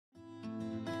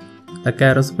The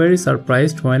cat was very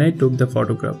surprised when I took the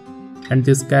photograph. And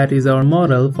this cat is our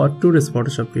model for today's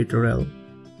Photoshop tutorial.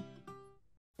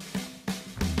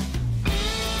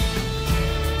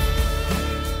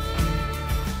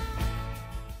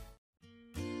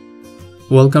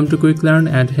 Welcome to Quick Learn,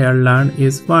 and here learn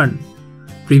is fun.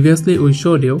 Previously we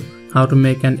showed you how to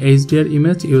make an HDR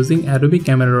image using Adobe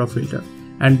Camera Raw filter,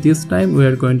 and this time we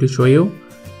are going to show you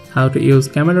how to use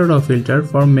Camera Raw filter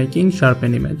for making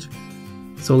Sharpen Image.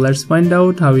 So let's find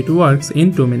out how it works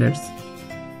in 2 minutes.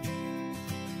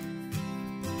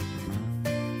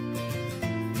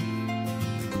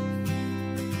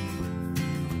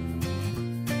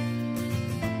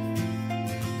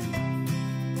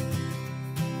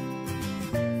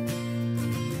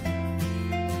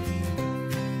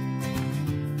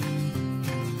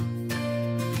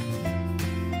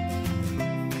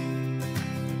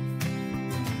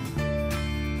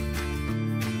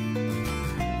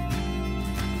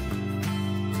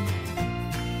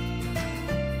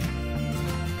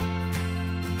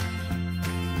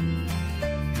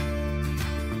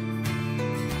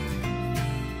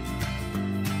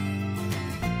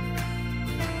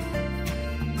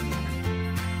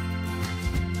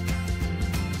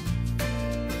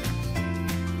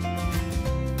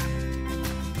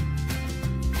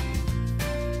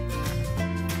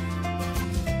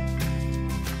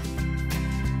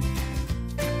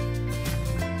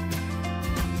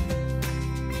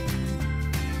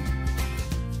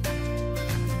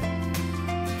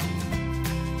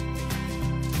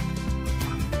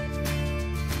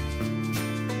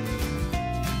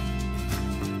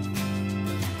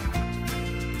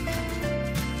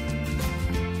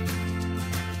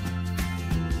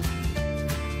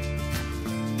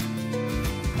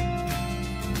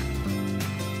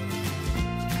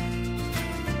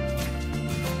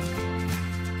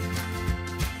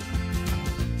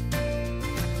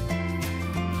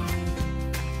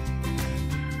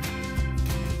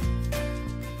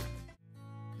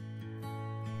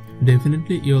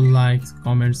 Definitely your likes,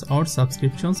 comments or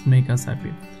subscriptions make us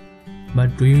happy.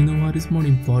 But do you know what is more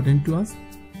important to us?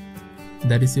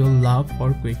 That is your love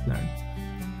for Quick Learn.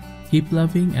 Keep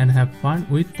loving and have fun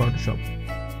with Photoshop.